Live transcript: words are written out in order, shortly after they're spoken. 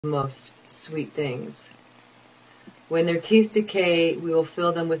most sweet things. When their teeth decay, we will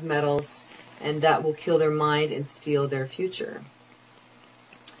fill them with metals, and that will kill their mind and steal their future.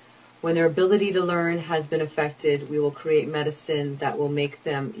 When their ability to learn has been affected, we will create medicine that will make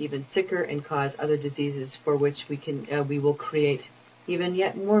them even sicker and cause other diseases for which we will create even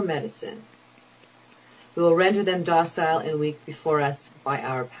yet more medicine. We will render them docile and weak before us by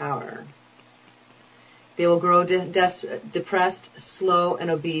our power. They will grow depressed, slow,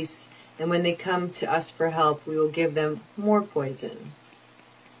 and obese, and when they come to us for help, we will give them more poison.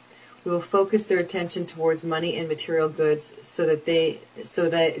 We will focus their attention towards money and material goods so that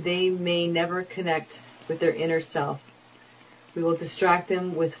they may never connect with their inner self. We will distract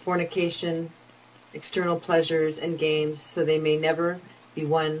them with fornication, external pleasures, and games so they may never be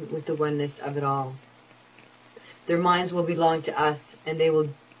one with the oneness of it all. Their minds will belong to us, and they will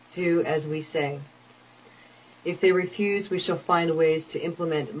do as we say. If they refuse, we shall find ways to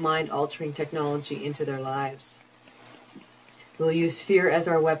implement mind-altering technology into their lives. We will use fear as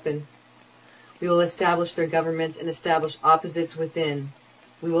our weapon. We will establish their governments and establish opposites within.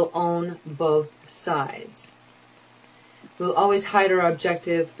 We will own both sides. We will always hide our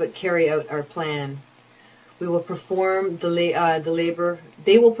objective, but carry out our plan. We will perform the labor.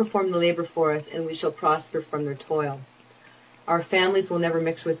 They will perform the labor for us, and we shall prosper from their toil. Our families will never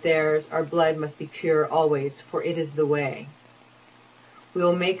mix with theirs. Our blood must be pure always, for it is the way. We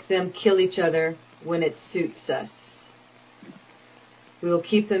will make them kill each other when it suits us. We will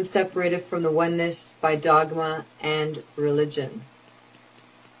keep them separated from the oneness by dogma and religion.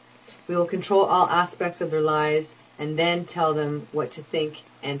 We will control all aspects of their lives and then tell them what to think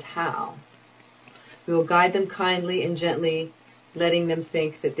and how. We will guide them kindly and gently, letting them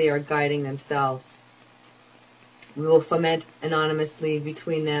think that they are guiding themselves. We will foment anonymously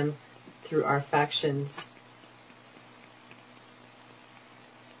between them through our factions.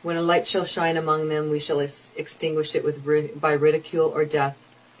 When a light shall shine among them, we shall extinguish it by ridicule or death,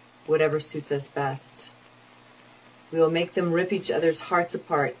 whatever suits us best. We will make them rip each other's hearts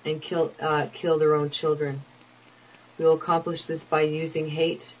apart and kill their own children. We will accomplish this by using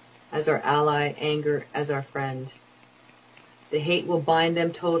hate as our ally, anger as our friend. The hate will bind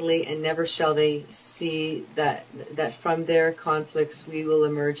them totally, and never shall they see that from their conflicts we will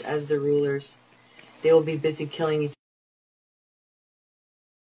emerge as the rulers. They will be busy killing each other.